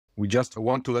We just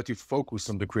want to let you focus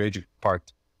on the creative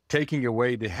part. Taking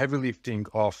away the heavy lifting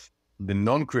of the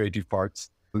non-creative parts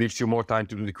leaves you more time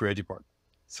to do the creative part.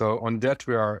 So on that,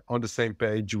 we are on the same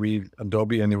page with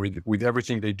Adobe and with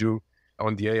everything they do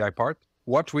on the AI part.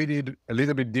 What we did a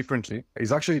little bit differently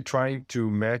is actually trying to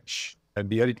match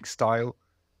the editing style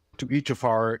to each of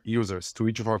our users, to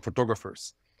each of our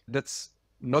photographers. That's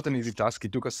not an easy task.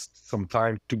 It took us some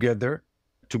time together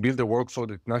to build a workflow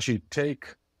that can actually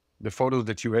take the photos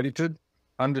that you edited,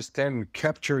 understand and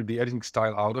capture the editing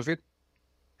style out of it,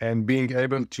 and being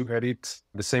able to edit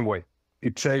the same way.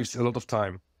 It saves a lot of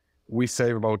time. We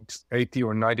save about 80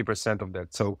 or 90% of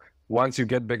that. So once you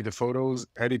get back the photos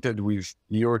edited with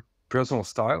your personal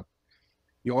style,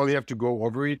 you only have to go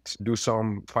over it, do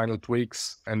some final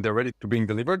tweaks, and they're ready to being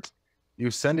delivered.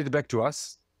 You send it back to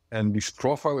us, and this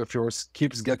profile of yours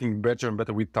keeps getting better and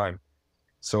better with time.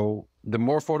 So the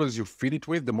more photos you feed it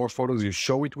with, the more photos you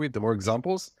show it with, the more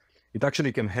examples, it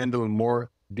actually can handle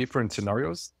more different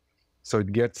scenarios. So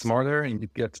it gets smarter and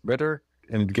it gets better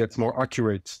and it gets more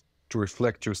accurate to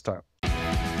reflect your style.